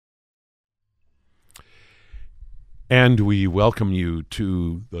And we welcome you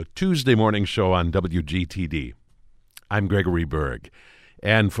to the Tuesday morning show on WGTD. I'm Gregory Berg.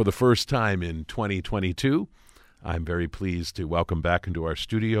 And for the first time in 2022, I'm very pleased to welcome back into our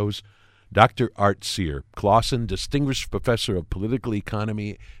studios Dr. Art Cyr, Clausen Distinguished Professor of Political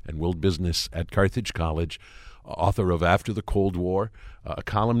Economy and World Business at Carthage College, author of After the Cold War, a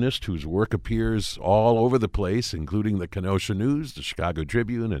columnist whose work appears all over the place, including the Kenosha News, the Chicago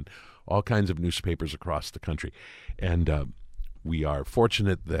Tribune, and all kinds of newspapers across the country. And we are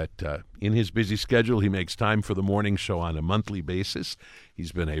fortunate that in his busy schedule, he makes time for the morning show on a monthly basis.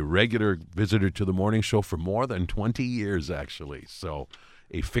 He's been a regular visitor to the morning show for more than 20 years, actually. So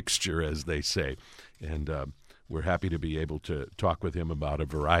a fixture, as they say. And we're happy to be able to talk with him about a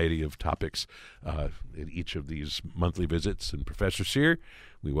variety of topics in each of these monthly visits. And Professor Cyr,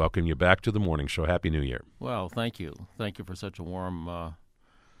 we welcome you back to the morning show. Happy New Year. Well, thank you. Thank you for such a warm,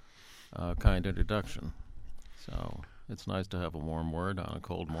 kind introduction. So it's nice to have a warm word on a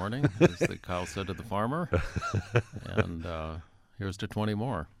cold morning, as the cow said to the farmer. And here's to 20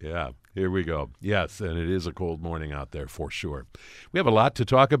 more. Yeah, here we go. Yes, and it is a cold morning out there for sure. We have a lot to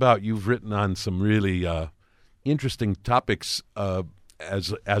talk about. You've written on some really interesting topics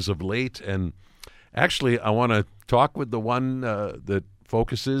as of late, and actually I want to talk with the one that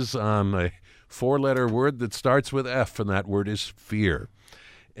focuses on a four-letter word that starts with F, and that word is fear.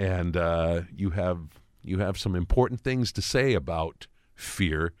 And you have some important things to say about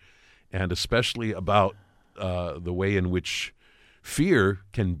fear, and especially about the way in which fear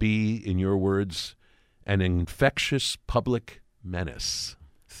can be, in your words, an infectious public menace.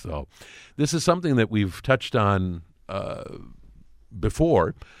 So this is something that we've touched on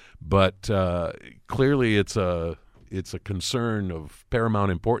before, but clearly it's a concern of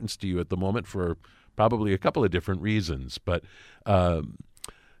paramount importance to you at the moment for probably a couple of different reasons. But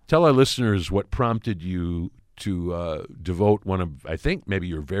tell our listeners what prompted you to devote one of, I think, maybe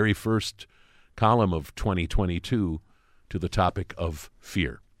your very first column of 2022 to the topic of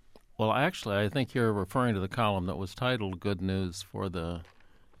fear. Well, actually, I think you're referring to the column that was titled Good News for the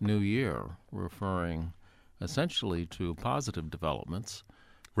New Year, referring essentially to positive developments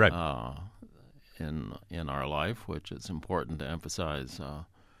right. in our life, which is important to emphasize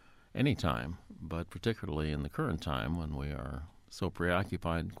any time, but particularly in the current time when we are so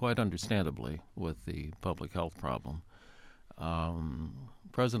preoccupied, quite understandably, with the public health problem.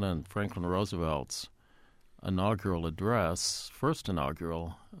 President Franklin Roosevelt's inaugural address, first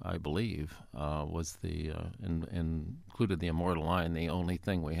inaugural, I believe, was included the immortal line, "The only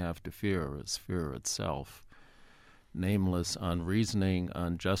thing we have to fear is fear itself." Nameless, unreasoning,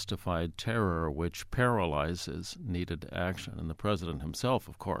 unjustified terror which paralyzes needed action. And the president himself,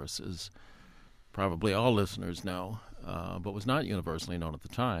 of course, is probably all listeners know, but was not universally known at the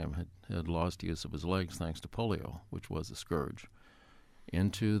time, had lost use of his legs thanks to polio, which was a scourge,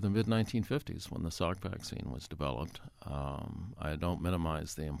 into the mid-1950s when the Salk vaccine was developed. I don't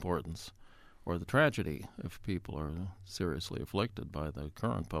minimize the importance or the tragedy if people are seriously afflicted by the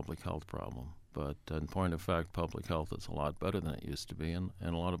current public health problem. But in point of fact, public health is a lot better than it used to be, and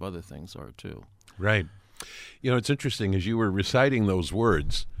a lot of other things are too. Right. You know, it's interesting, as you were reciting those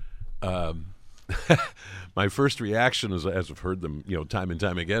words, my first reaction is, as I've heard them, time and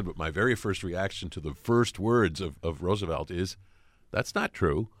time again, but my very first reaction to the first words of Roosevelt is, that's not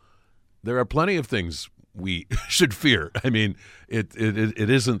true. There are plenty of things we should fear. I mean, it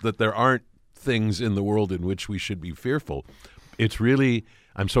isn't that there aren't things in the world in which we should be fearful. It's really,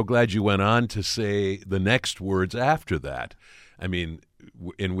 I'm so glad you went on to say the next words after that. I mean,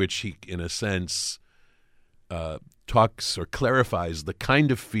 in which he, in a sense, talks or clarifies the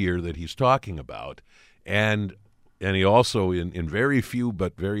kind of fear that he's talking about. And he also, in very few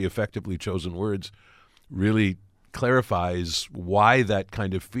but very effectively chosen words, really clarifies why that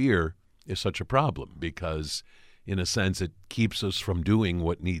kind of fear is such a problem, because in a sense it keeps us from doing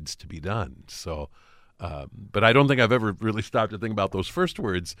what needs to be done. So but I don't think I've ever really stopped to think about those first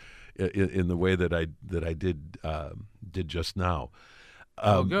words in the way that I did just now.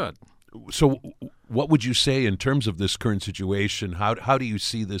 Good. So what would you say in terms of this current situation? How do you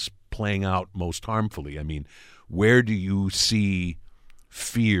see this playing out most harmfully? I mean, where do you see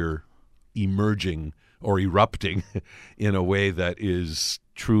fear emerging or erupting in a way that is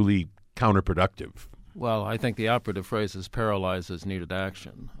truly counterproductive? Well, I think the operative phrase is paralyzes needed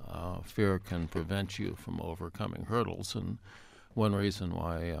action. Fear can prevent you from overcoming hurdles, and one reason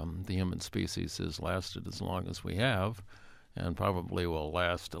why the human species has lasted as long as we have, and probably will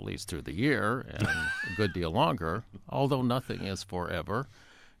last at least through the year and a good deal longer, although nothing is forever,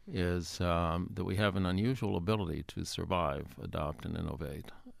 is that we have an unusual ability to survive, adopt, and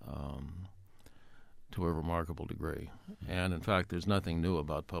innovate. to a remarkable degree. And in fact, there's nothing new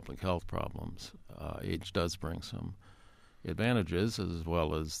about public health problems. Age does bring some advantages as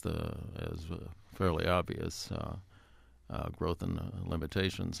well as fairly obvious growth and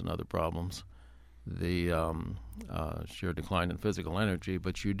limitations and other problems. The sheer decline in physical energy,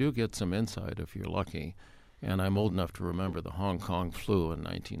 but you do get some insight if you're lucky. And I'm old enough to remember the Hong Kong flu in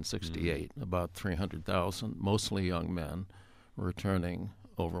 1968. About 300,000, mostly young men, returning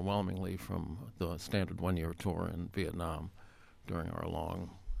overwhelmingly from the standard one-year tour in Vietnam during our long,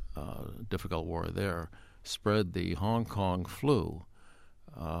 difficult war there, spread the Hong Kong flu.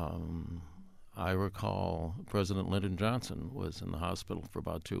 I recall President Lyndon Johnson was in the hospital for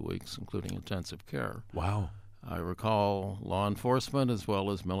about 2 weeks, including intensive care. Wow. I recall law enforcement as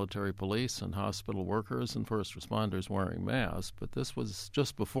well as military police and hospital workers and first responders wearing masks, but this was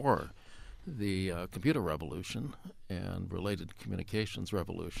just before the computer revolution and related communications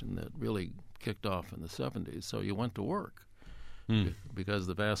revolution that really kicked off in the 70s. So you went to work because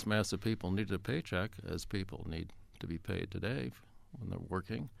the vast mass of people needed a paycheck, as people need to be paid today when they're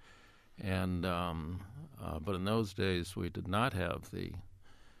working. And but in those days, we did not have the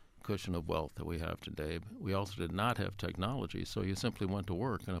cushion of wealth that we have today. We also did not have technology, so you simply went to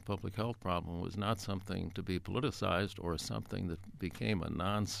work, and a public health problem was not something to be politicized or something that became a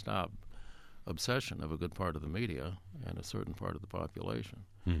nonstop obsession of a good part of the media and a certain part of the population.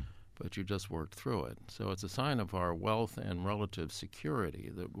 But you just worked through it. So it's a sign of our wealth and relative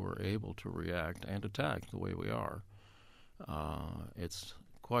security that we're able to react and attack the way we are. It's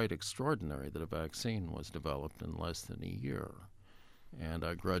quite extraordinary that a vaccine was developed in less than a year. And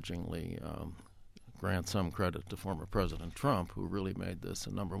I grudgingly grant some credit to former President Trump, who really made this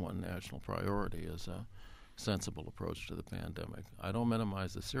a number one national priority as a sensible approach to the pandemic. I don't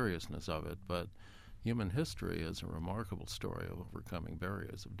minimize the seriousness of it, but human history is a remarkable story of overcoming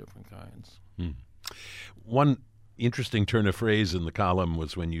barriers of different kinds. One interesting turn of phrase in the column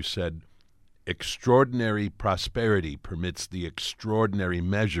was when you said, extraordinary prosperity permits the extraordinary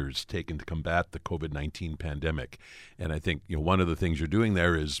measures taken to combat the COVID-19 pandemic. And I think one of the things you're doing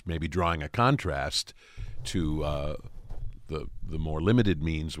there is maybe drawing a contrast to the more limited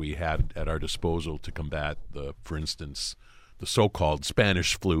means we had at our disposal to combat for instance, the so-called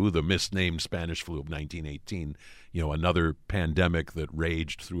Spanish flu, the misnamed Spanish flu of 1918, another pandemic that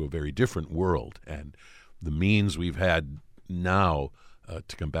raged through a very different world. And the means we've had now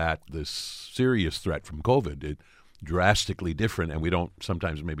to combat this serious threat from COVID, it's drastically different, and we don't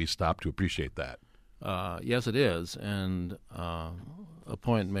sometimes maybe stop to appreciate that. Yes, it is. And a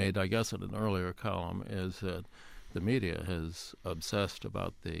point made, I guess, in an earlier column is that the media has obsessed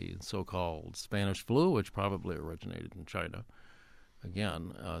about the so-called Spanish flu, which probably originated in China,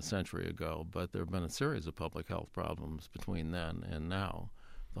 again, a century ago. But there have been a series of public health problems between then and now.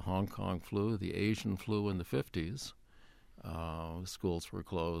 The Hong Kong flu, the Asian flu in the 50s. Schools were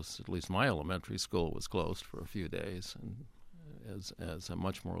closed. At least my elementary school was closed for a few days, and as a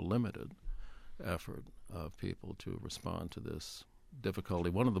much more limited effort of people to respond to this difficulty.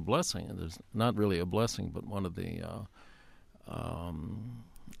 One of the blessings, there's not really a blessing, but one of the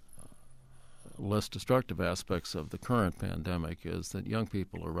less destructive aspects of the current pandemic is that young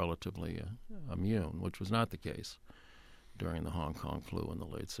people are relatively immune, which was not the case during the Hong Kong flu in the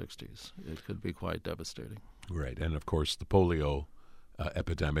late 60s. It could be quite devastating. Right, and of course the polio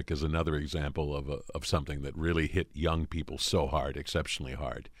epidemic is another example of something that really hit young people so hard, exceptionally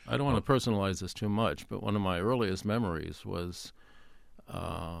hard. I don't want to personalize this too much, but one of my earliest memories was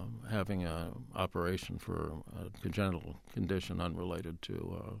having an operation for a congenital condition unrelated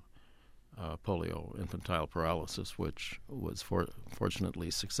to polio, infantile paralysis, which was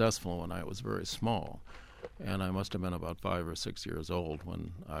fortunately successful when I was very small. And I must have been about 5 or 6 years old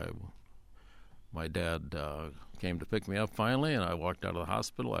when my dad came to pick me up finally, and I walked out of the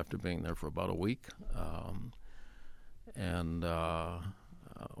hospital after being there for about a week,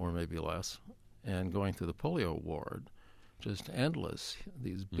 or maybe less, and going through the polio ward, just endless,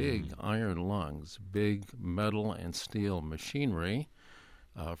 these big iron lungs, big metal and steel machinery,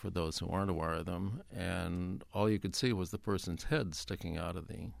 for those who aren't aware of them, and all you could see was the person's head sticking out of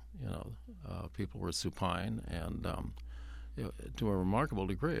the, people were supine, and to a remarkable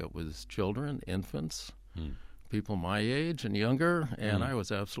degree, it was children, infants, people my age and younger, and I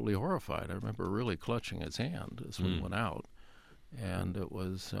was absolutely horrified. I remember really clutching his hand as we went out, and it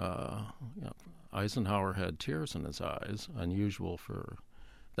was, Eisenhower had tears in his eyes, unusual for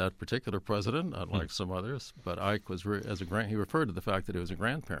that particular president, unlike some others. But Ike was, he referred to the fact that he was a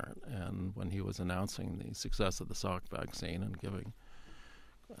grandparent, and when he was announcing the success of the Salk vaccine and giving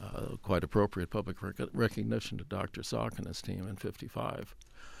quite appropriate public recognition to Dr. Salk and his team in '55.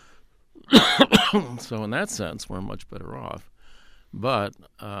 So in that sense, we're much better off. But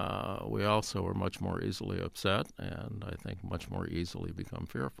we also are much more easily upset, and I think much more easily become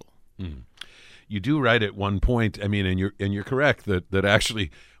fearful. Mm. You do write at one point, I mean, and you're correct that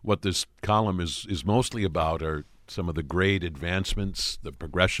actually what this column is mostly about are some of the great advancements, the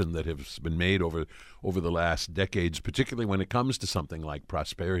progression that has been made over the last decades, particularly when it comes to something like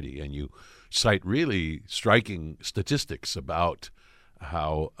prosperity. And you cite really striking statistics about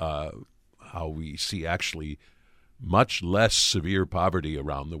how we see actually much less severe poverty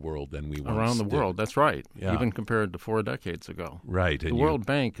around the world than we once Around the did. world, that's right, Yeah. even compared to 4 decades ago. Right. The And World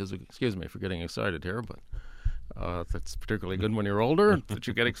Bank is, excuse me for getting excited here, but that's particularly good when you're older, that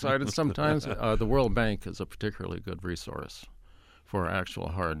you get excited sometimes. The World Bank is a particularly good resource for actual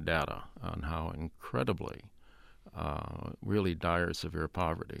hard data on how incredibly really dire, severe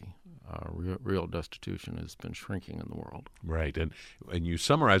poverty, real destitution has been shrinking in the world. Right, and you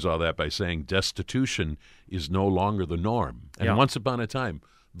summarize all that by saying destitution is no longer the norm. And Yeah. once upon a time,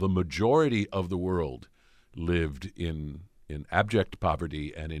 the majority of the world lived in abject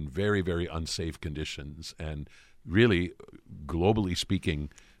poverty and in very, very unsafe conditions. And really, globally speaking,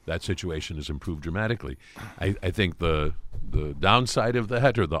 that situation has improved dramatically. I think the downside of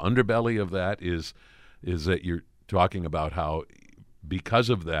that, or the underbelly of that, is that you're talking about how, because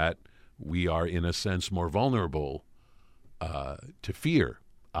of that, we are, in a sense, more vulnerable to fear,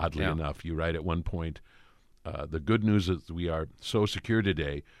 oddly Yeah. enough. You write at one point, the good news is we are so secure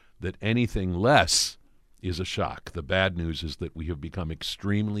today that anything less is a shock. The bad news is that we have become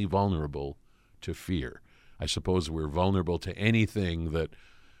extremely vulnerable to fear. I suppose we're vulnerable to anything that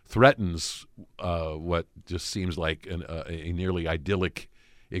threatens what just seems like a nearly idyllic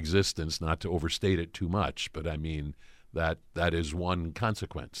existence, not to overstate it too much, but I mean that is one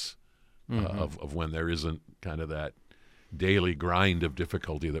consequence of when there isn't kind of that daily grind of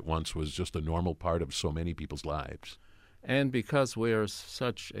difficulty that once was just a normal part of so many people's lives. And because we are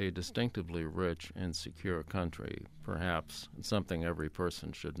such a distinctively rich and secure country, perhaps it's something every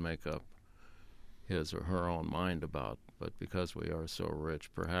person should make up his or her own mind about, but because we are so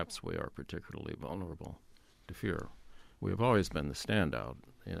rich, perhaps we are particularly vulnerable to fear. We have always been the standout.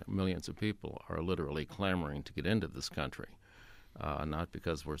 Millions of people are literally clamoring to get into this country, not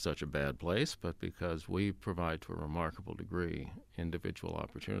because we're such a bad place, but because we provide to a remarkable degree individual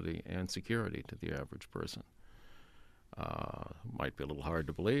opportunity and security to the average person. Might be a little hard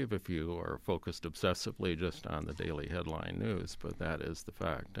to believe if you are focused obsessively just on the daily headline news, but that is the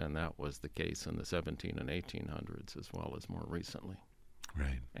fact, and that was the case in the 17 and 1800s as well as more recently.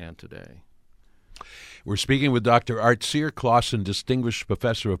 Right. And today. We're speaking with Dr. Art Cyr, Clausen Distinguished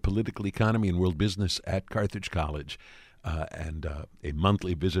Professor of Political Economy and World Business at Carthage College, and a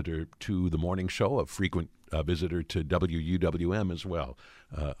monthly visitor to the morning show, a frequent visitor to WUWM as well,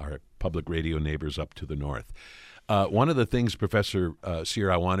 our public radio neighbors up to the north. One of the things, Professor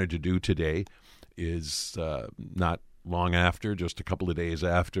Cyr, I wanted to do today is not long after, just a couple of days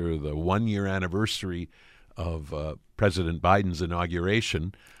after the one-year anniversary of President Biden's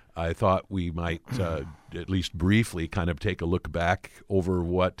inauguration, I thought we might, at least briefly, kind of take a look back over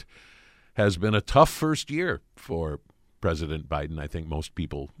what has been a tough first year for President Biden, I think most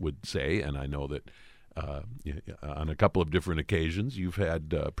people would say, and I know that on a couple of different occasions you've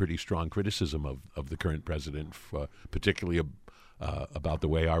had pretty strong criticism of the current president, particularly about the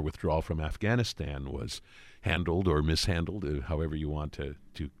way our withdrawal from Afghanistan was handled or mishandled, however you want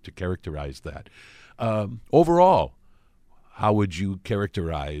to characterize that. Overall, how would you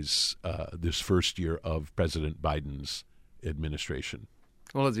characterize this first year of President Biden's administration?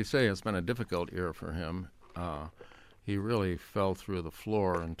 Well, as you say, it's been a difficult year for him. He really fell through the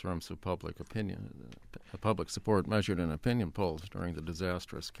floor in terms of public opinion, public support measured in opinion polls during the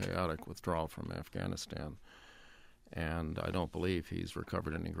disastrous, chaotic withdrawal from Afghanistan. And I don't believe he's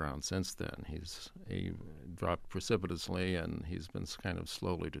recovered any ground since then. He dropped precipitously, and he's been kind of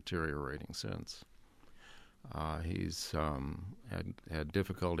slowly deteriorating since. He's had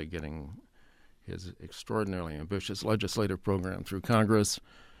difficulty getting his extraordinarily ambitious legislative program through Congress.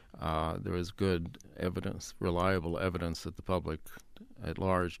 There is good evidence, reliable evidence, that the public at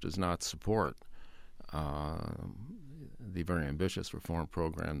large does not support the very ambitious reform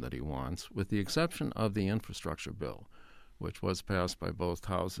program that he wants, with the exception of the infrastructure bill, which was passed by both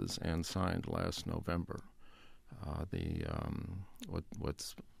houses and signed last November.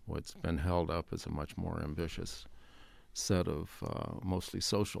 What's been held up as a much more ambitious set of mostly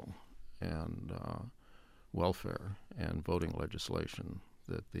social and welfare and voting legislation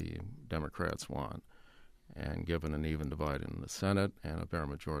that the Democrats want. And given an even divide in the Senate and a bare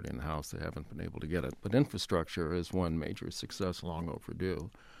majority in the House, they haven't been able to get it. But infrastructure is one major success, long overdue.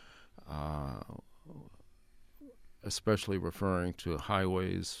 especially referring to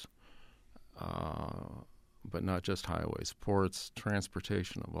highways, but not just highways, ports,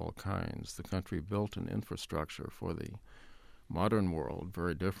 transportation of all kinds. The country built an infrastructure for the modern world,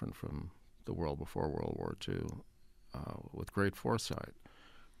 very different from the world before World War II, with great foresight.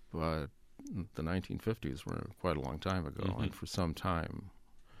 But the 1950s were quite a long time ago, and for some time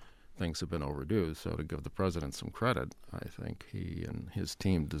things have been overdue. So to give the president some credit, I think he and his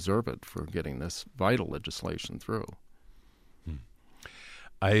team deserve it for getting this vital legislation through.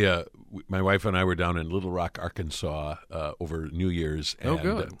 My wife and I were down in Little Rock, Arkansas, over New Year's,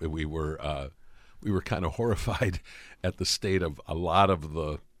 and we were kind of horrified at the state of a lot of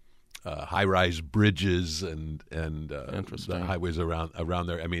the high-rise bridges and the highways around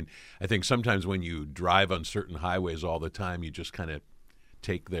there. I mean, I think sometimes when you drive on certain highways all the time, you just kind of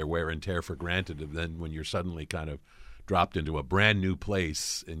take their wear and tear for granted, and then when you're suddenly kind of dropped into a brand new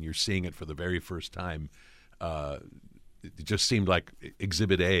place and you're seeing it for the very first time, it just seemed like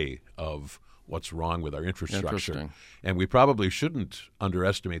Exhibit A of what's wrong with our infrastructure. And we probably shouldn't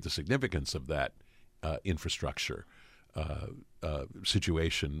underestimate the significance of that infrastructure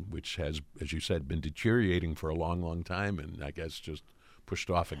situation, which has, as you said, been deteriorating for a long, long time, and I guess just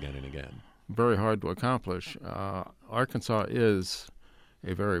pushed off again and again. Very hard to accomplish. Arkansas is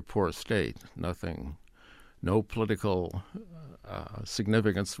a very poor state. No political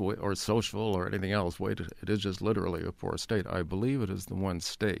significance or social or anything else. It is just literally a poor state. I believe it is the one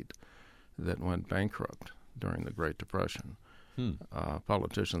state that went bankrupt during the Great Depression.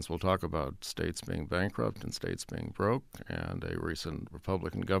 Politicians will talk about states being bankrupt and states being broke, and a recent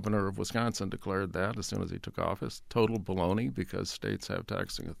Republican governor of Wisconsin declared that as soon as he took office. Total baloney, because states have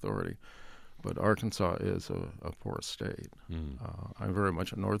taxing authority. But Arkansas is a poor state. I'm very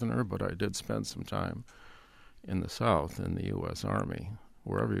much a northerner, but I did spend some time in the South in the U.S. Army.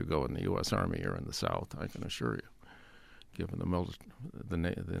 Wherever you go in the U.S. Army, you're in the South, I can assure you, given the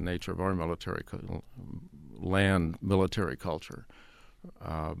nature of our military culture.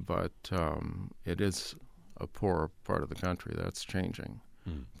 But it is a poor part of the country. That's changing.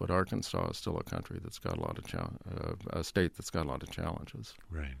 But Arkansas is still a country that's got a lot of a state that's got a lot of challenges.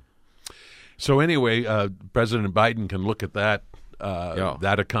 Right. So anyway, President Biden can look at that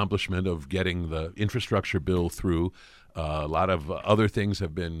that accomplishment of getting the infrastructure bill through. A lot of other things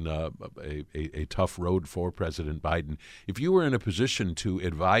have been a tough road for President Biden. If you were in a position to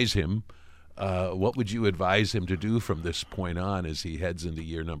advise him, what would you advise him to do from this point on as he heads into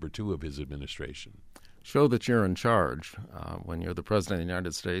year number 2 of his administration? Show that you're in charge. When you're the President of the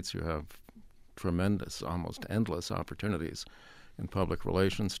United States, you have tremendous, almost endless opportunities in public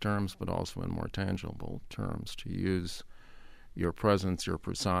relations terms, but also in more tangible terms, to use your presence, your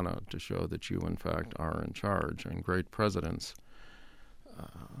persona, to show that you, in fact, are in charge. And great presidents,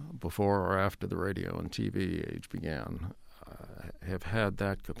 before or after the radio and TV age began, have had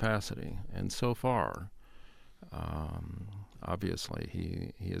that capacity. And so far, obviously,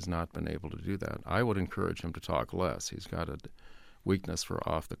 he has not been able to do that. I would encourage him to talk less. He's got a weakness for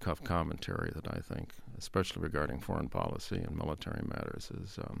off-the-cuff commentary that I think, especially regarding foreign policy and military matters,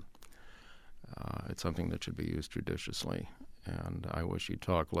 is it's something that should be used judiciously. And I wish he'd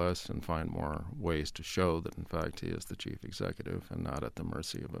talk less and find more ways to show that, in fact, he is the chief executive and not at the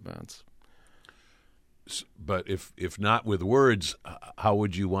mercy of events. But if not with words, how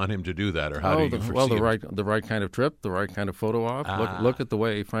would you want him to do that, or how do you foresee the right kind of trip, the right kind of photo op. Look at the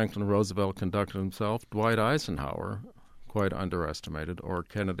way Franklin Roosevelt conducted himself. Dwight Eisenhower, quite underestimated, or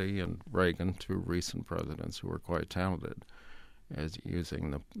Kennedy and Reagan, 2 recent presidents who were quite talented, as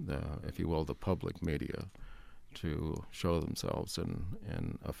using the if you will, the public media to show themselves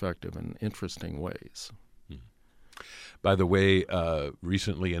in effective and interesting ways. By the way,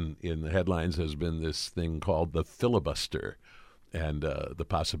 recently in the headlines has been this thing called the filibuster, and the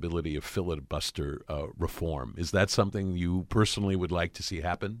possibility of filibuster reform. Is that something you personally would like to see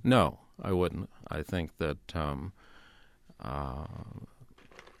happen? No, I wouldn't. I think that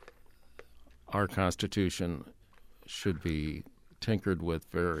our Constitution should be tinkered with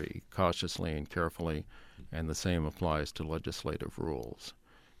very cautiously and carefully, and the same applies to legislative rules.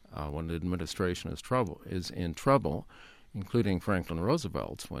 When the administration is in trouble, including Franklin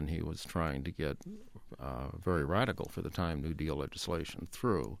Roosevelt's, when he was trying to get very radical for the time New Deal legislation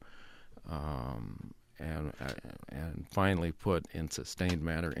through, and finally put in sustained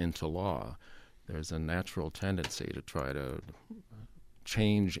manner into law, there's a natural tendency to try to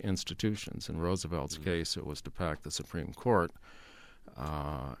change institutions. In Roosevelt's case, it was to pack the Supreme Court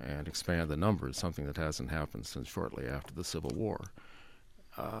and expand the numbers, something that hasn't happened since shortly after the Civil War.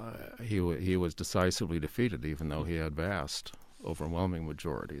 He was decisively defeated, even though he had vast, overwhelming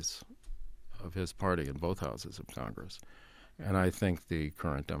majorities of his party in both houses of Congress. And I think the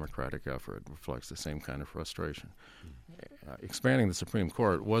current Democratic effort reflects the same kind of frustration. Expanding the Supreme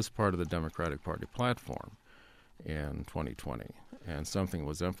Court was part of the Democratic Party platform in 2020, and something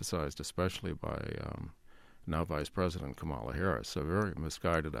was emphasized especially by now Vice President Kamala Harris, a very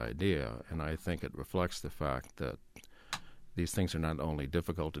misguided idea, and I think it reflects the fact that these things are not only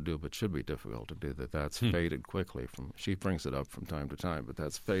difficult to do, but should be difficult to do, that's faded quickly from, she brings it up from time to time, but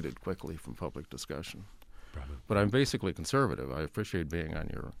that's faded quickly from public discussion. Probably. But I'm basically conservative. I appreciate being on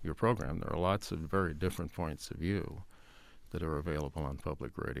your program. There are lots of very different points of view that are available on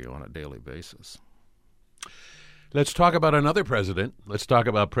public radio on a daily basis. Let's talk about another president. Let's talk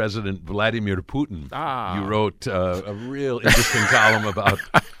about President Vladimir Putin. You wrote a real interesting column about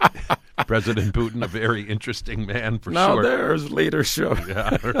President Putin, a very interesting man for now sure. Now there's leadership.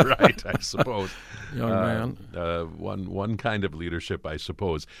 Yeah, right, I suppose. Young man. One kind of leadership, I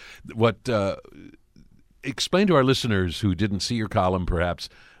suppose. Explain to our listeners who didn't see your column, perhaps.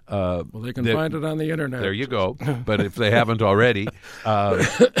 Well, they can find it on the internet. There you go. But if they haven't already,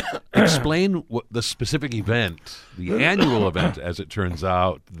 explain the specific event, the annual event, as it turns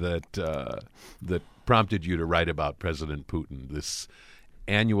out, that prompted you to write about President Putin, this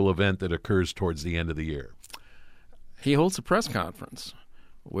annual event that occurs towards the end of the year. He holds a press conference,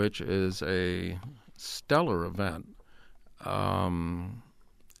 which is a stellar event.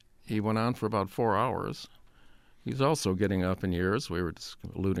 He went on for about 4 hours. He's also getting up in years. We were just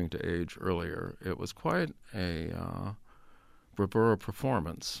alluding to age earlier. It was quite a bravura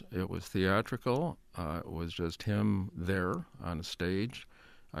performance. It was theatrical. It was just him there on a stage.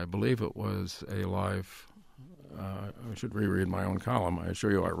 I believe it was a live, I should reread my own column. I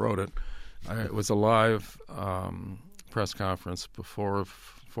assure you I wrote it. It was a live press conference before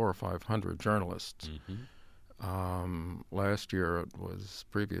 400 or 500 journalists. Mm-hmm. Last year it was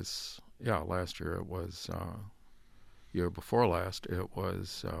year before last, it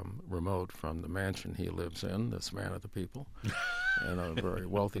was remote from the mansion he lives in, this man of the people, in a very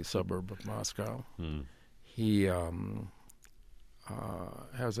wealthy suburb of Moscow. He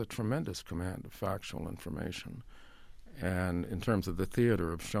has a tremendous command of factual information. And in terms of the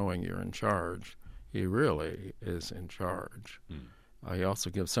theater of showing you're in charge, he really is in charge. He also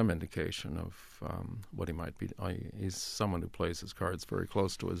gives some indication of what he might be. He's someone who plays his cards very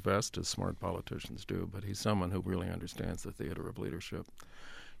close to his vest, as smart politicians do, but he's someone who really understands the theater of leadership.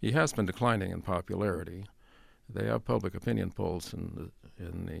 He has been declining in popularity. They have public opinion polls in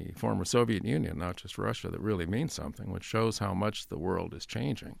the former Soviet Union, not just Russia, that really mean something, which shows how much the world is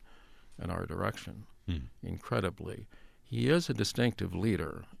changing in our direction, incredibly. He is a distinctive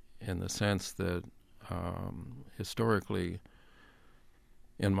leader in the sense that historically,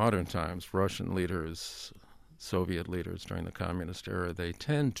 in modern times, Russian leaders, Soviet leaders during the communist era, they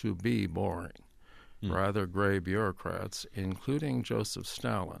tend to be boring, rather gray bureaucrats, including Joseph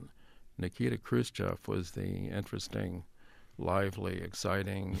Stalin. Nikita Khrushchev was the interesting, lively,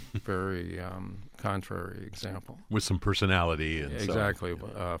 exciting, very contrary example. With some personality. And exactly.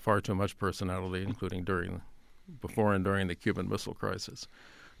 Far too much personality, including before and during the Cuban Missile Crisis.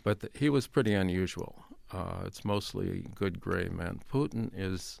 But he was pretty unusual. It's mostly good gray men. Putin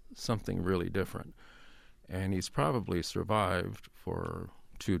is something really different. And he's probably survived for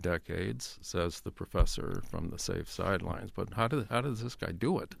 2 decades, says the professor from the safe sidelines. But how does this guy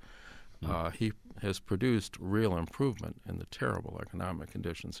do it? He has produced real improvement in the terrible economic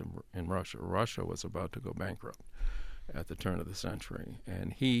conditions in Russia. Russia was about to go bankrupt at the turn of the century,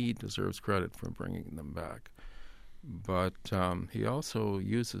 and he deserves credit for bringing them back. But he also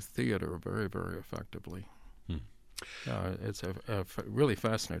uses theater very, very effectively. It's a really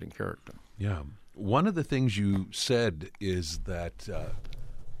fascinating character. Yeah. One of the things you said is that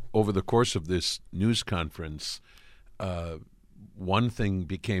over the course of this news conference, one thing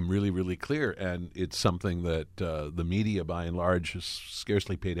became really, really clear, and it's something that the media, by and large, has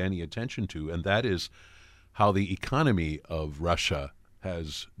scarcely paid any attention to, and that is how the economy of Russia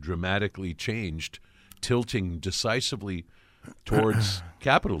has dramatically changed, tilting decisively towards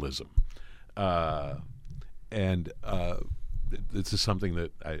capitalism. And this is something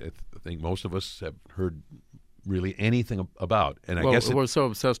that I think most of us have heard really anything about. And I guess we're so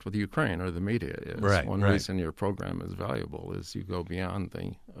obsessed with Ukraine, or the media is. Right, One reason your program is valuable is you go beyond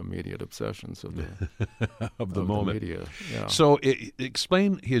the immediate obsessions of the of the moment. The media. Yeah. So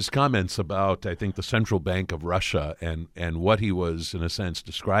explain his comments about, I think, the Central Bank of Russia and what he was, in a sense,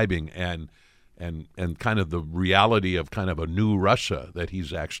 describing and kind of the reality of kind of a new Russia that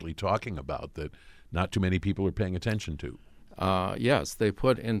he's actually talking about that not too many people are paying attention to. Yes, they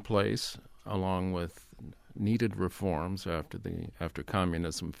put in place, along with needed reforms after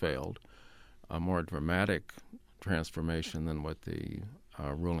communism failed, a more dramatic transformation than what the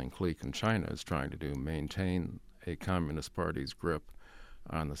ruling clique in China is trying to do, maintain a Communist Party's grip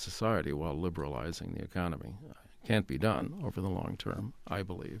on the society while liberalizing the economy. Can't be done over the long term, I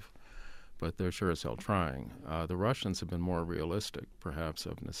believe, but they're sure as hell trying. The Russians have been more realistic, perhaps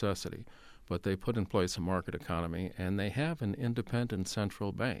of necessity, but they put in place a market economy, and they have an independent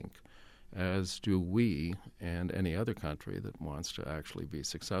central bank, as do we and any other country that wants to actually be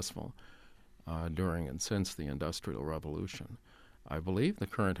successful during and since the Industrial Revolution. I believe the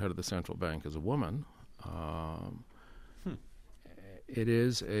current head of the central bank is a woman. It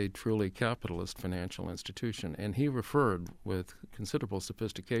is a truly capitalist financial institution, and he referred with considerable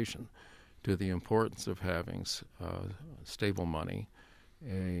sophistication to the importance of having stable money,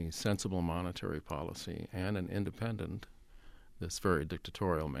 a sensible monetary policy, and an independent, this very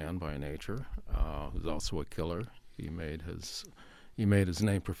dictatorial man by nature, who's also a killer. He made his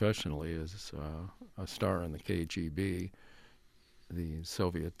name professionally as a star in the KGB, the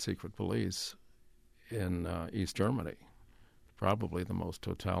Soviet secret police in East Germany, probably the most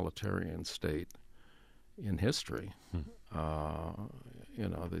totalitarian state in history.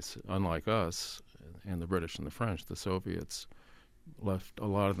 Unlike us and the British and the French, the Soviets left a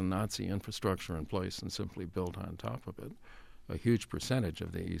lot of the Nazi infrastructure in place and simply built on top of it. A huge percentage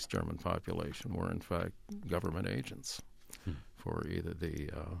of the East German population were, in fact, government agents for either the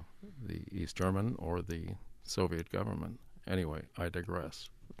East German or the Soviet government. Anyway, I digress.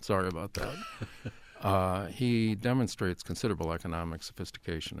 Sorry about that. He demonstrates considerable economic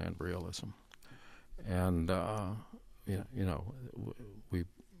sophistication and realism. And, we,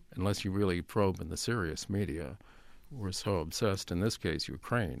 unless you really probe in the serious media, we're so obsessed. In this case,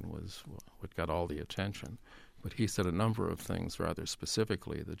 Ukraine was what got all the attention. But he said a number of things rather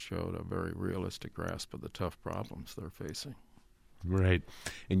specifically that showed a very realistic grasp of the tough problems they're facing. Right.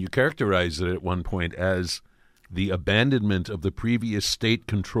 And you characterized it at one point as the abandonment of the previous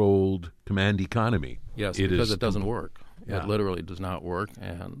state-controlled command economy. Yes, because it doesn't work. Yeah. It literally does not work,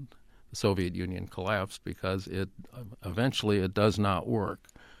 and the Soviet Union collapsed because eventually it does not work.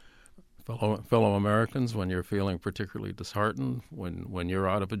 Fellow Americans, when you're feeling particularly disheartened, when you're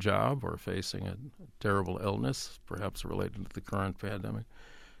out of a job or facing a terrible illness, perhaps related to the current pandemic,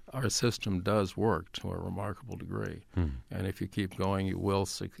 our system does work to a remarkable degree. And if you keep going, you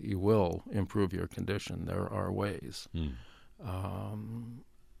will improve your condition. There are ways,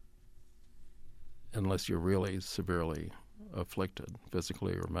 unless you're really severely afflicted,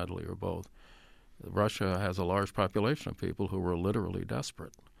 physically or mentally or both. Russia has a large population of people who were literally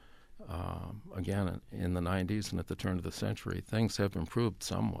desperate. Again, in the 90s and at the turn of the century, things have improved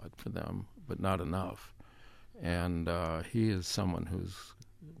somewhat for them, but not enough. And he is someone who's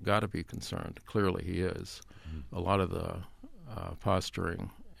got to be concerned. Clearly he is. A lot of the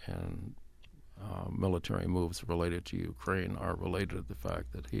posturing and military moves related to Ukraine are related to the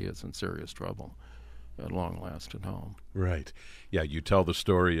fact that he is in serious trouble at long last at home. Right. Yeah, you tell the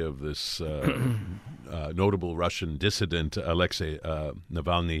story of this notable Russian dissident, Alexei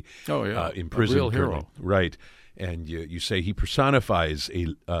Navalny, imprisoned. A real hero. Right. And you say he personifies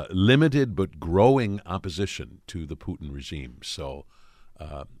a limited but growing opposition to the Putin regime. So,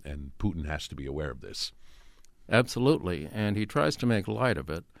 and Putin has to be aware of this. Absolutely. And he tries to make light of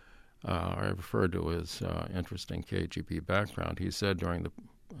it. I referred to his interesting KGB background. He said during the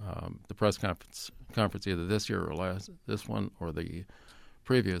press conference either this year or this one or the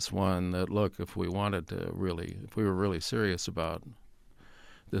previous one, that look, if we were really serious about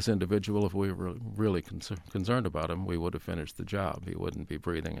this individual, if we were really concerned about him, we would have finished the job. He wouldn't be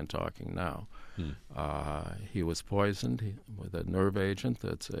breathing and talking now. He was poisoned with a nerve agent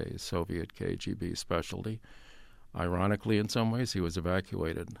that's a Soviet KGB specialty. Ironically, in some ways, he was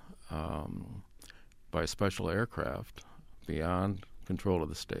evacuated by special aircraft beyond control of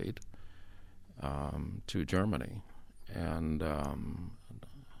the state to Germany. And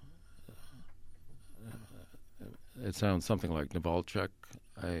it sounds something like Novalchik,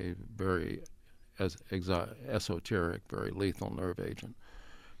 a very esoteric, very lethal nerve agent.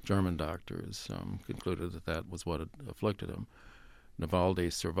 German doctors concluded that was what had afflicted him.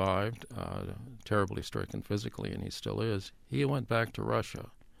 Navalny survived, terribly stricken physically, and he still is. He went back to Russia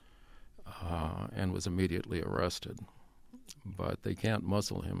and was immediately arrested. But they can't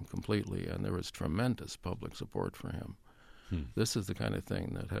muzzle him completely, and there is tremendous public support for him. This is the kind of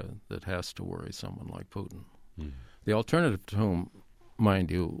thing that has to worry someone like Putin. The alternative to whom,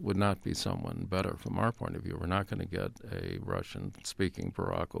 mind you, would not be someone better from our point of view. We're not going to get a Russian-speaking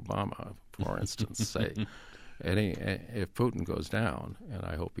Barack Obama, for instance, say. If Putin goes down, and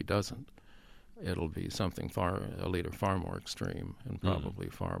I hope he doesn't, it'll be a leader far more extreme and probably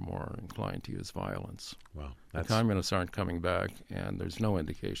far more inclined to use violence. Well, the communists aren't coming back, and there's no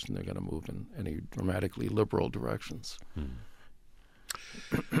indication they're going to move in any dramatically liberal directions.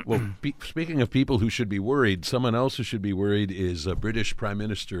 Well, speaking of people who should be worried, someone else who should be worried is British Prime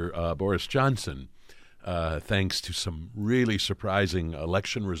Minister Boris Johnson, thanks to some really surprising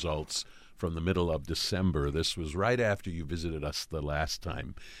election results from the middle of December. This was right after you visited us the last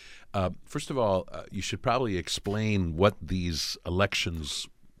time. First of all, you should probably explain what this election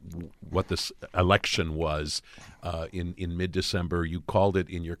was in mid-December. You called it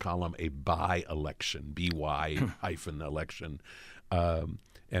in your column a by-election, BY-election. And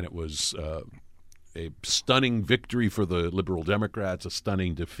it was a stunning victory for the Liberal Democrats, a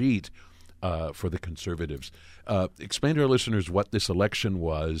stunning defeat for the Conservatives. Explain to our listeners what this election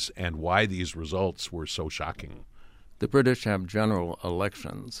was and why these results were so shocking. The British have general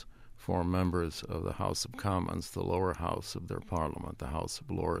elections for members of the House of Commons, the lower house of their parliament. The House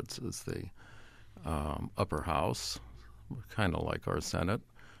of Lords is the upper house, kind of like our Senate,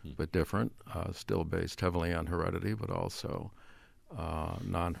 but different, still based heavily on heredity, but also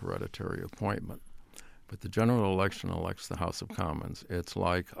non-hereditary appointment. But the general election elects the House of Commons. It's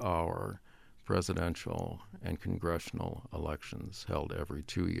like our presidential and congressional elections held every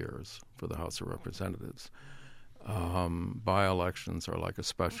 2 years for the House of Representatives. By-elections are like a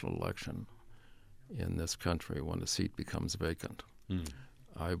special election in this country when a seat becomes vacant.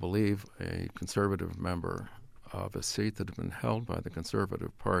 I believe a Conservative member of a seat that had been held by the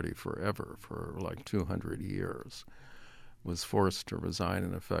Conservative Party forever, for like 200 years, was forced to resign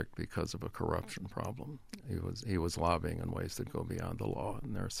in effect because of a corruption problem. He was lobbying in ways that go beyond the law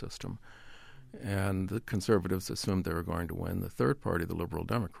in their system. And the Conservatives assumed they were going to win. The third party, the Liberal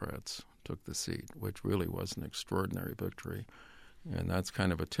Democrats, took the seat, which really was an extraordinary victory. And that's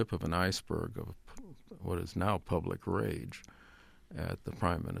kind of a tip of an iceberg of what is now public rage at the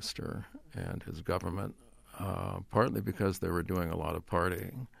Prime Minister and his government, partly because they were doing a lot of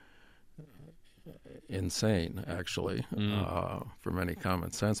partying. Insane, actually, from any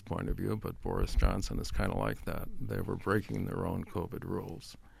common sense point of view, but Boris Johnson is kind of like that. They were breaking their own COVID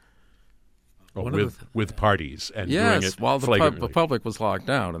rules. With parties and yes, doing it while the flagrantly. public was locked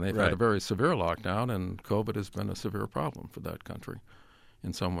down, and they've Right. had a very severe lockdown, and COVID has been a severe problem for that country,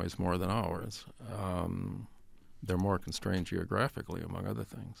 in some ways more than ours. They're more constrained geographically, among other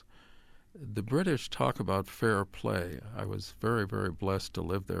things. The British talk about fair play. I was very, very blessed to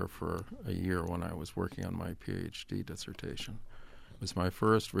live there for a year when I was working on my PhD dissertation. It was my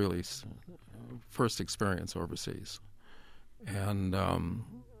first experience overseas. And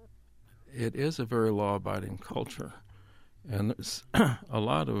it is a very law-abiding culture. And there's a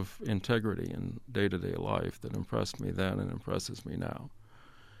lot of integrity in day-to-day life that impressed me then and impresses me now.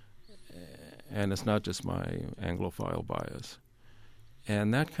 And it's not just my Anglophile bias.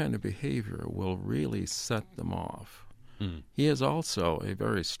 And that kind of behavior will really set them off. He is also a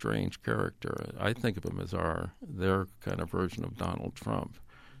very strange character. I think of him as their kind of version of Donald Trump.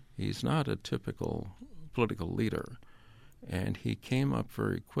 He's not a typical political leader, and he came up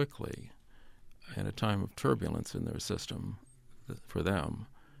very quickly in a time of turbulence in their system for them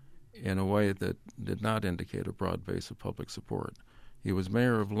in a way that did not indicate a broad base of public support. He was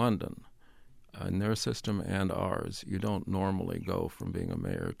mayor of London. In their system and ours, you don't normally go from being a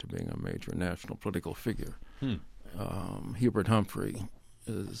mayor to being a major national political figure. Hubert Humphrey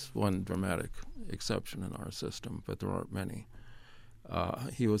is one dramatic exception in our system, but there aren't many.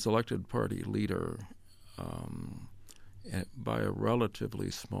 He was elected party leader by a relatively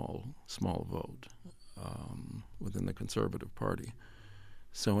small vote within the Conservative Party.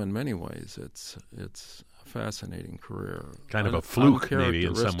 So in many ways, it's a fascinating career. Kind of a fluke, maybe,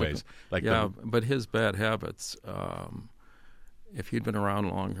 in some ways. But his bad habits, if he'd been around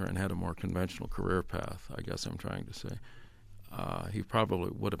longer and had a more conventional career path, I guess I'm trying to say, he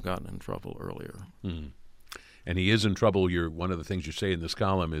probably would have gotten in trouble earlier. And he is in trouble. One of the things you say in this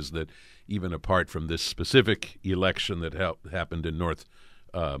column is that even apart from this specific election that happened in North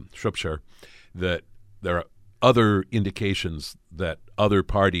Shropshire, that there are other indications that other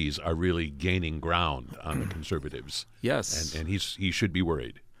parties are really gaining ground on the Conservatives. Yes. And he should be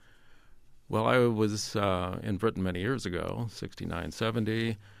worried. Well, I was in Britain many years ago, 69,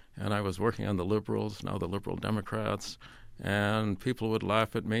 70, and I was working on the Liberals, now the Liberal Democrats, and people would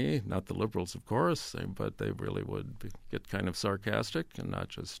laugh at me, not the Liberals, of course, but they really would get kind of sarcastic and not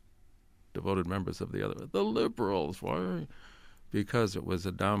just devoted members of the other. The Liberals, why? Because it was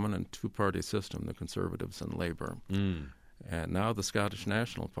a dominant two-party system, the Conservatives and Labour. And now the Scottish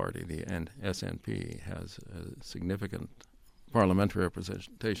National Party, the SNP, has a significant parliamentary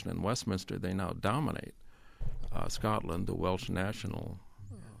representation in Westminster, they now dominate. Scotland, the Welsh National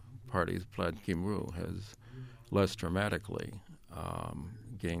Party's Plaid Cymru has less dramatically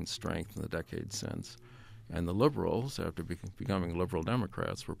gained strength in the decades since. And the Liberals, after becoming Liberal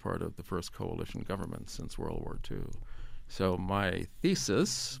Democrats, were part of the first coalition government since World War II. So my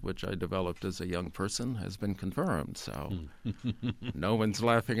thesis, which I developed as a young person, has been confirmed. So no one's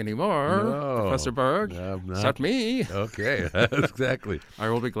laughing anymore, No, Professor Berg. Except me. Okay, exactly. I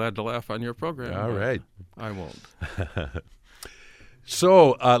will be glad to laugh on your program. All right. I won't.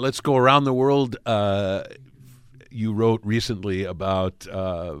 So let's go around the world. You wrote recently about,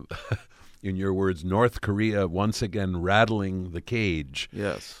 in your words, North Korea once again rattling the cage.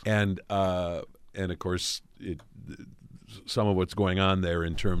 Yes. And of course, some of what's going on there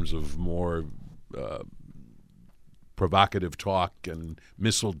in terms of more provocative talk and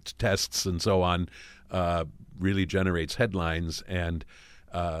missile tests and so on really generates headlines. And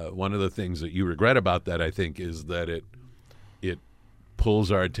one of the things that you regret about that, I think, is that it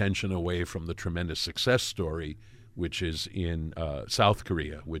pulls our attention away from the tremendous success story, which is in South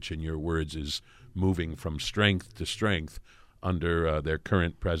Korea, which, in your words, is moving from strength to strength under their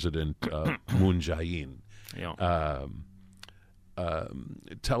current president, Moon Jae-in. Yeah.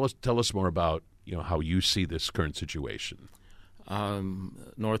 Tell us more about how you see this current situation.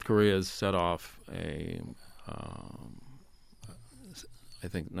 North Korea has set off I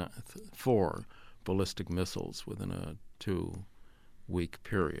think 4 ballistic missiles within a 2-week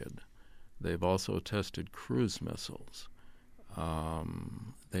period. They've also tested cruise missiles.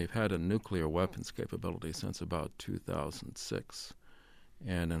 They've had a nuclear weapons capability since about 2006,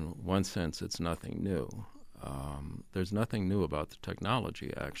 and in one sense, it's nothing new. There's nothing new about the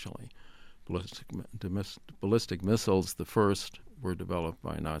technology, actually. Ballistic missiles, the first, were developed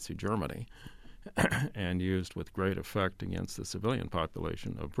by Nazi Germany and used with great effect against the civilian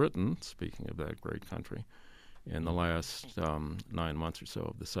population of Britain, speaking of that great country, in the last 9 months or so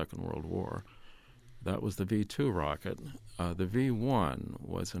of the Second World War. That was the V-2 rocket. The V-1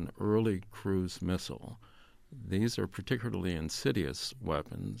 was an early cruise missile. These are particularly insidious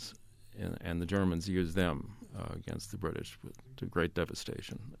weapons, and the Germans used them against the British to great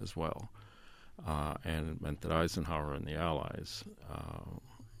devastation as well. And it meant that Eisenhower and the Allies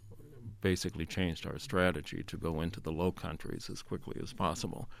basically changed our strategy to go into the Low Countries as quickly as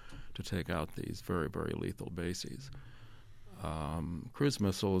possible to take out these very, very lethal bases. Cruise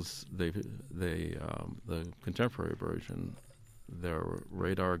missiles, the contemporary version, they're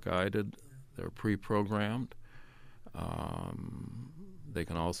radar guided, they're pre-programmed. They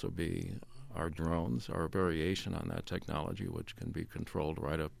can also be our drones, our variation on that technology, which can be controlled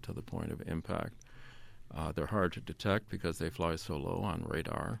right up to the point of impact. They're hard to detect because they fly so low on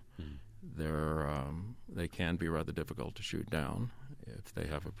radar. They can be rather difficult to shoot down if they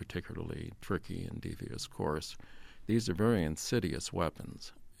have a particularly tricky and devious course. These are very insidious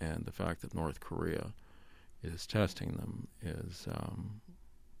weapons, and the fact that North Korea is testing them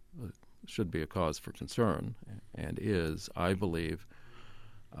should be a cause for concern, and is, I believe,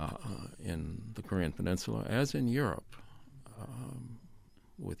 in the Korean Peninsula, as in Europe,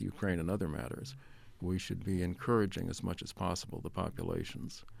 with Ukraine and other matters, we should be encouraging as much as possible the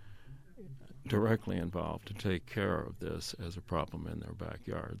populations directly involved to take care of this as a problem in their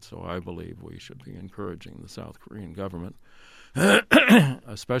backyard. So I believe we should be encouraging the South Korean government,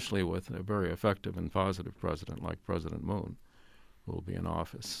 especially with a very effective and positive president like President Moon, who will be in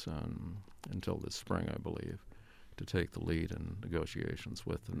office until this spring, I believe, to take the lead in negotiations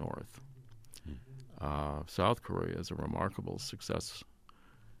with the North. South Korea is a remarkable success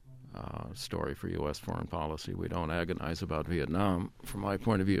story for U.S. foreign policy. We don't agonize about Vietnam, from my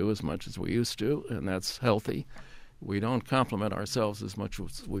point of view, as much as we used to, and that's healthy. We don't compliment ourselves as much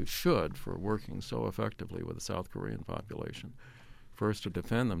as we should for working so effectively with the South Korean population. First, to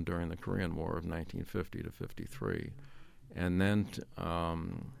defend them during the Korean War of 1950 to 53, and then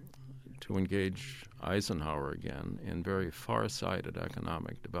to engage Eisenhower again in very far-sighted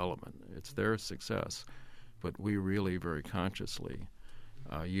economic development. It's their success, but we really very consciously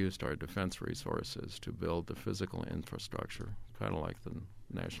used our defense resources to build the physical infrastructure, kind of like the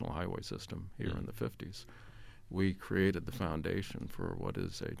national highway system here in the 50s. We created the foundation for what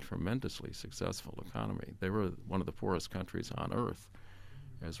is a tremendously successful economy. They were one of the poorest countries on earth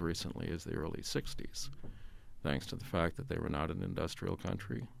as recently as the early 60s, thanks to the fact that they were not an industrial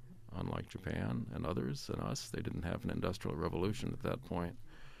country, unlike Japan and others than us. They didn't have an industrial revolution at that point,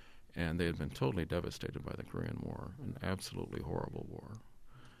 and they had been totally devastated by the Korean War, an absolutely horrible war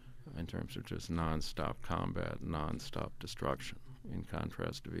in terms of just nonstop combat, nonstop destruction, in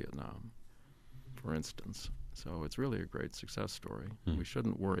contrast to Vietnam, for instance. So it's really a great success story. We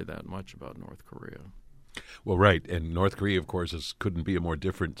shouldn't worry that much about North Korea. Well, right. And North Korea, of course, couldn't be a more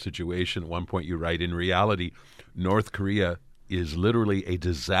different situation. At one point you write, in reality, North Korea is literally a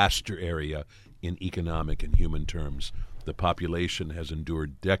disaster area in economic and human terms. The population has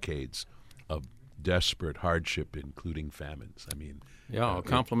endured decades of desperate hardship, including famines. I mean, yeah, a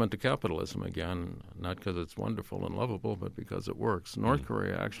compliment to capitalism again, not because it's wonderful and lovable, but because it works. North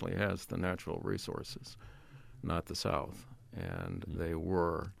Korea actually has the natural resources, not the South, and they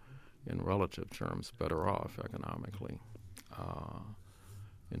were, in relative terms, better off economically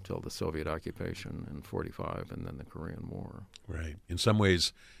until the Soviet occupation in 1945 and then the Korean War. Right. In some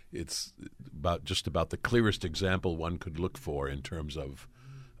ways, it's just about the clearest example one could look for in terms of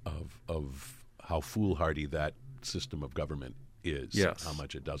how foolhardy that system of government is. Yes. How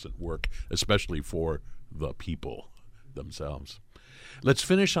much it doesn't work, especially for the people themselves. Let's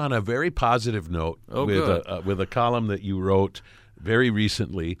finish on a very positive note with a column that you wrote very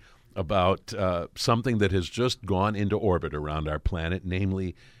recently about something that has just gone into orbit around our planet,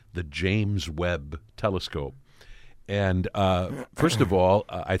 namely the James Webb Telescope. And first of all,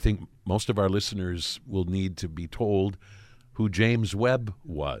 I think most of our listeners will need to be told who James Webb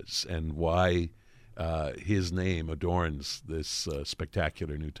was and why his name adorns this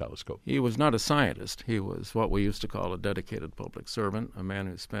spectacular new telescope. He was not a scientist. He was what we used to call a dedicated public servant, a man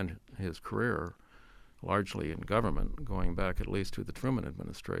who spent his career largely in government, going back at least to the Truman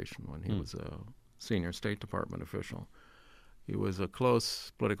administration when he was a senior State Department official. He was a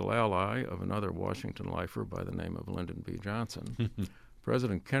close political ally of another Washington lifer by the name of Lyndon B. Johnson.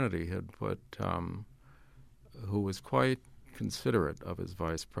 President Kennedy had put, who was quite considerate of his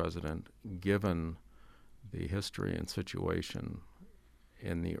vice president, given the history and situation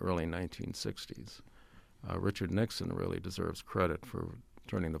in the early 1960s. Richard Nixon really deserves credit for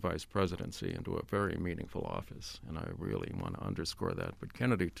turning the vice presidency into a very meaningful office, and I really want to underscore that. But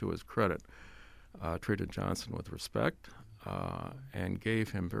Kennedy, to his credit, treated Johnson with respect and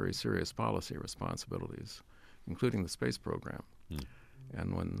gave him very serious policy responsibilities, including the space program.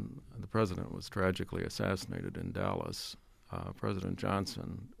 And when the president was tragically assassinated in Dallas, President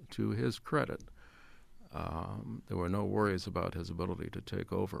Johnson, to his credit, there were no worries about his ability to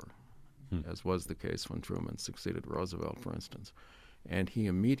take over, as was the case when Truman succeeded Roosevelt, for instance. And he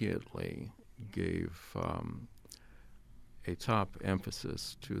immediately gave a top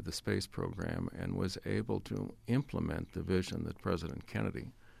emphasis to the space program and was able to implement the vision that President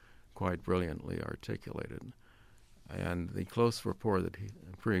Kennedy quite brilliantly articulated. And the close rapport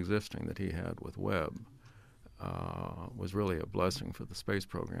pre-existing that he had with Webb was really a blessing for the space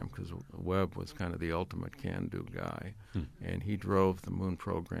program, because Webb was kind of the ultimate can-do guy. And he drove the moon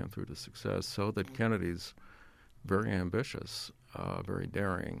program through to success, so that Kennedy's very ambitious, very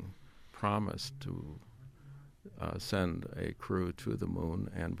daring promise to send a crew to the moon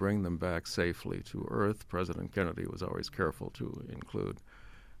and bring them back safely to Earth. President Kennedy was always careful to include.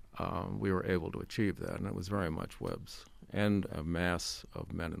 We were able to achieve that, and it was very much Webb's, and a mass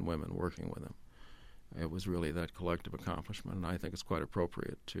of men and women working with him. It was really that collective accomplishment, and I think it's quite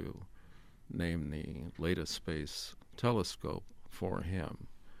appropriate to name the latest space telescope for him.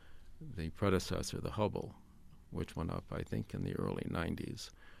 The predecessor, the Hubble, which went up, I think, in the early 90s.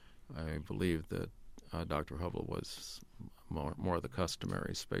 I believe that Dr. Hubble was more the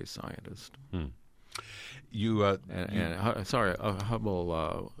customary space scientist.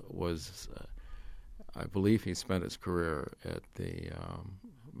 Hubble was, I believe he spent his career at the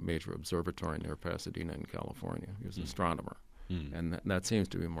major observatory near Pasadena in California. He was an astronomer. And that seems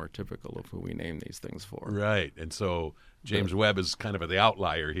to be more typical of who we name these things for. Right. And so James Webb is kind of the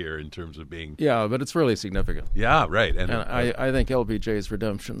outlier here in terms of being... Yeah, but it's really significant. Yeah, right. And I think LBJ's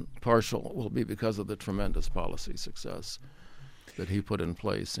redemption, partial, will be because of the tremendous policy success that he put in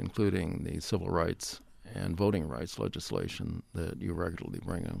place, including the civil rights and voting rights legislation that you regularly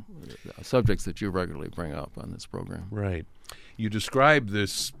bring up, subjects that you regularly bring up on this program. Right. You describe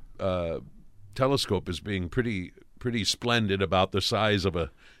this telescope as being pretty splendid, about the size of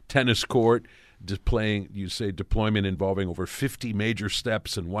a tennis court, deployment involving over 50 major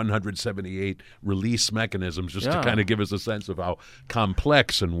steps and 178 release mechanisms, just to kind of give us a sense of how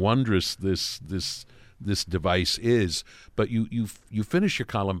complex and wondrous this device is. But you finish your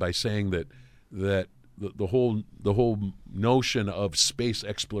column by saying that the whole notion of space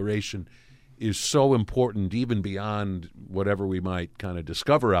exploration is so important, even beyond whatever we might kind of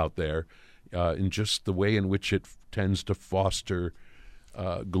discover out there, in just the way in which it tends to foster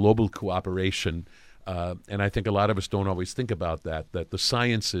global cooperation. And I think a lot of us don't always think about that the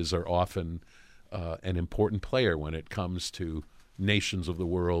sciences are often an important player when it comes to nations of the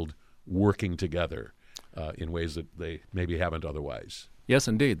world working together. in ways that they maybe haven't otherwise. Yes,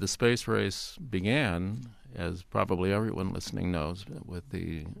 indeed. The space race began, as probably everyone listening knows, with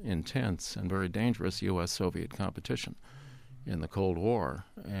the intense and very dangerous U.S.-Soviet competition in the Cold War.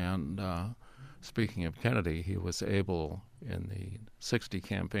 And speaking of Kennedy, he was able, in the 60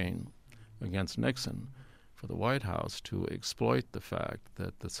 campaign against Nixon for the White House, to exploit the fact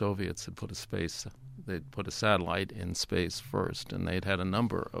that the Soviets had they'd put a satellite in space first, and they'd had a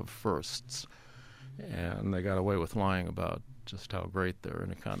number of firsts. And they got away with lying about just how great their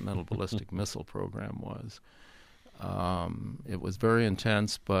intercontinental ballistic missile program was. It was very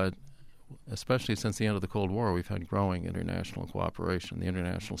intense, but especially since the end of the Cold War, we've had growing international cooperation. The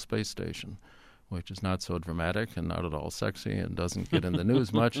International Space Station, which is not so dramatic and not at all sexy and doesn't get in the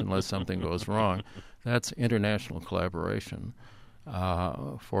news much unless something goes wrong, that's international collaboration.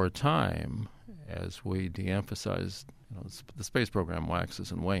 For a time, as we de-emphasized, the space program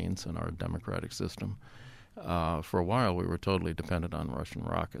waxes and wanes in our democratic system. For a while, we were totally dependent on Russian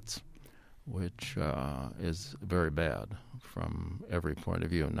rockets, which is very bad from every point of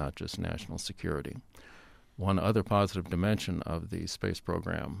view, not just national security. One other positive dimension of the space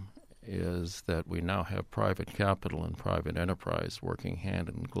program is that we now have private capital and private enterprise working hand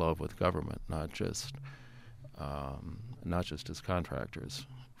in glove with government, not just as contractors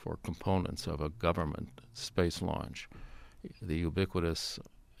for components of a government space launch. The ubiquitous,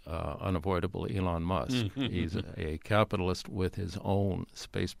 unavoidable Elon Musk. He's a capitalist with his own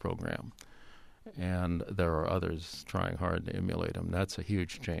space program. And there are others trying hard to emulate him. That's a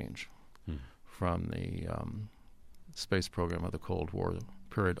huge change from the space program of the Cold War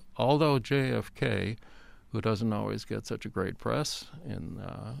period. Although JFK, who doesn't always get such a great press,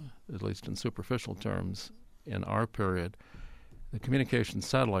 at least in superficial terms, in our period, the Communications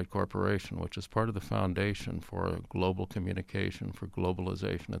Satellite Corporation, which is part of the foundation for global communication, for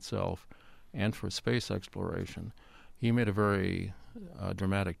globalization itself, and for space exploration, he made a very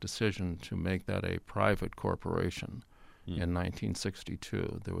dramatic decision to make that a private corporation in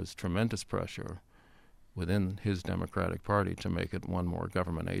 1962. There was tremendous pressure within his Democratic Party to make it one more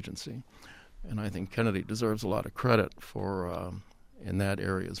government agency. And I think Kennedy deserves a lot of credit for, in that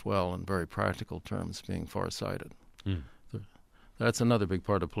area as well, in very practical terms, being farsighted. That's another big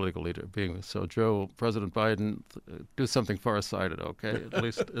part of political leader being. So, Joe, President Biden, do something farsighted, okay? At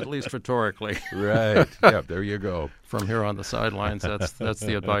least rhetorically. Right. Yeah, there you go. From here on the sidelines, that's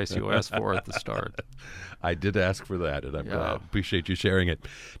the advice you asked for at the start. I did ask for that, and I appreciate you sharing it.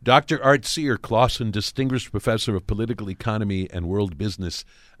 Dr. Art Sear Clausen, Distinguished Professor of Political Economy and World Business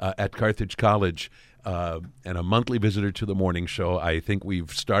at Carthage College, and a monthly visitor to the morning show. I think we've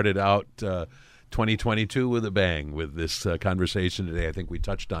started out 2022 with a bang with this conversation today. I think we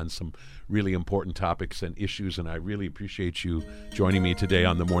touched on some really important topics and issues, and I really appreciate you joining me today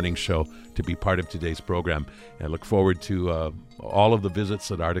on the morning show to be part of today's program. And I look forward to all of the visits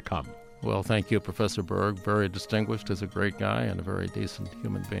that are to come. Well, thank you, Professor Berg. Very distinguished as a great guy and a very decent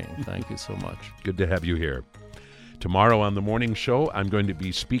human being. Thank you so much. Good to have you here. Tomorrow on the morning show, I'm going to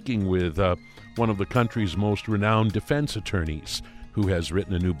be speaking with one of the country's most renowned defense attorneys, who has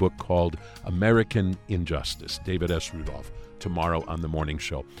written a new book called American Injustice, David S. Rudolph, tomorrow on the morning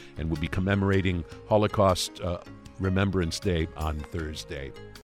show. And we'll be commemorating Holocaust Remembrance Day on Thursday.